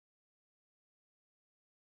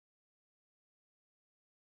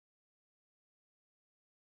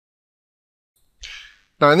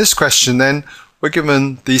Now in this question then, we're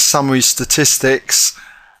given the summary statistics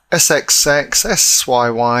SXX,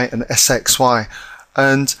 SYY and SXY,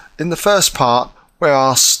 and in the first part we're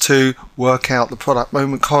asked to work out the product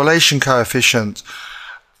moment correlation coefficient,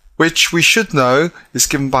 which we should know is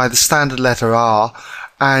given by the standard letter R,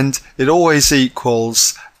 and it always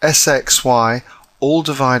equals SXY all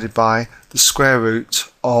divided by the square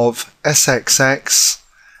root of SXX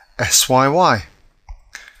SYY.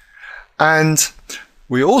 And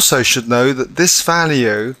we also should know that this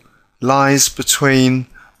value lies between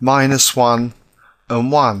 -1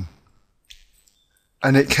 and 1,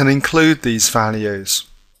 and it can include these values.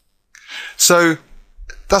 So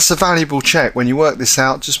that's a valuable check. When you work this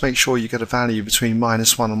out, just make sure you get a value between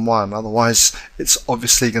 -1 and 1, otherwise it's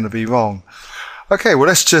obviously going to be wrong. Okay, well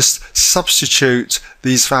let's just substitute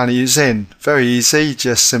these values in. Very easy,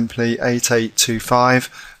 just simply 8825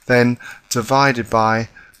 then divided by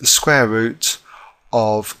the square root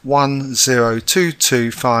of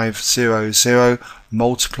 1022500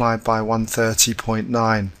 multiplied by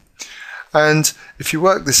 130.9. And if you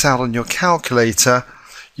work this out on your calculator,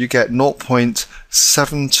 you get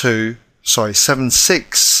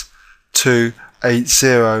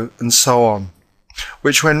 0.76280 and so on,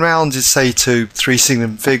 which when rounded say to three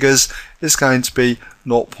significant figures is going to be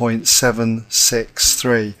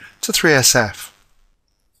 0.763 to 3SF.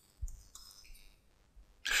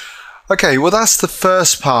 Okay, well that's the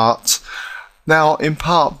first part. Now in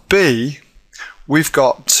part B we've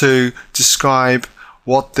got to describe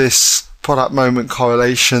what this product moment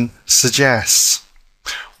correlation suggests.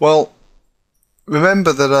 Well,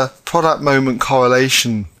 remember that a product moment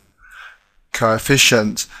correlation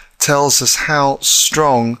coefficient tells us how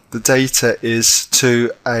strong the data is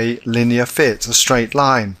to a linear fit, a straight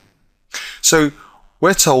line. So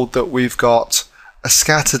we're told that we've got a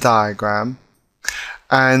scatter diagram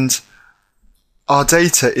and our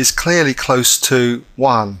data is clearly close to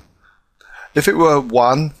 1. If it were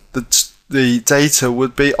 1, the data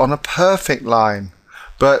would be on a perfect line,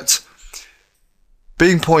 but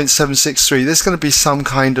being 0.763, there's going to be some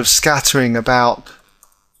kind of scattering about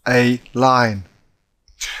a line.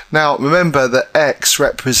 Now remember that X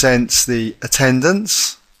represents the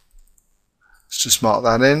attendance, let's just mark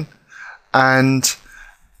that in, and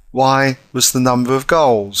Y was the number of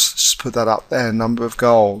goals. Just put that up there, number of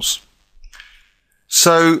goals.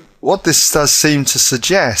 So what this does seem to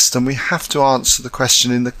suggest, and we have to answer the question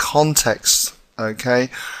in the context, okay?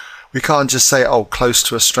 We can't just say, oh, close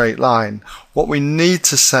to a straight line. What we need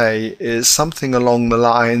to say is something along the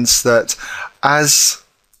lines that as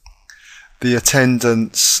the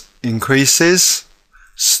attendance increases,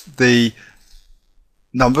 the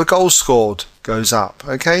number of goals scored goes up,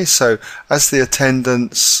 okay? So as the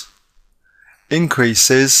attendance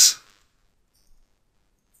increases,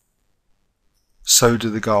 so do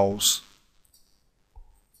the goals.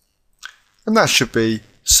 And that should be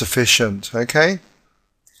sufficient, okay?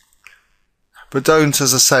 But don't,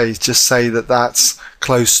 as I say, just say that that's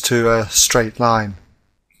close to a straight line.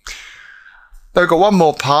 Now we've got one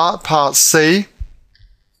more part, part C.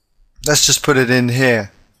 Let's just put it in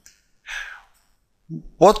here.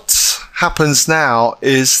 What happens now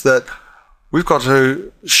is that we've got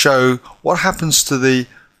to show what happens to the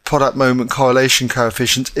product moment correlation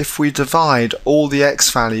coefficient if we divide all the X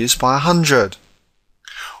values by 100.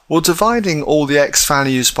 Well, dividing all the X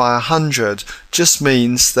values by 100 just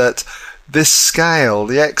means that this scale,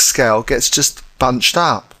 the X scale, gets just bunched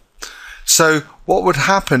up. So what would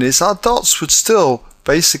happen is our dots would still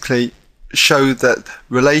basically show that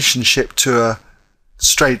relationship to a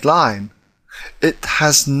straight line. It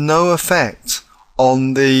has no effect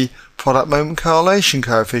on the product moment correlation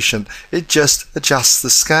coefficient. It just adjusts the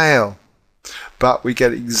scale. But we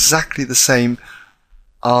get exactly the same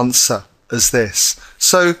answer as this.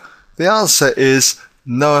 So the answer is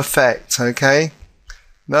no effect, okay?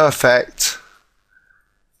 No effect.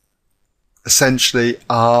 Essentially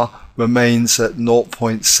R remains at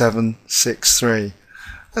 0.763.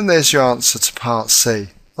 And there's your answer to part C,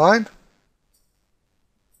 right?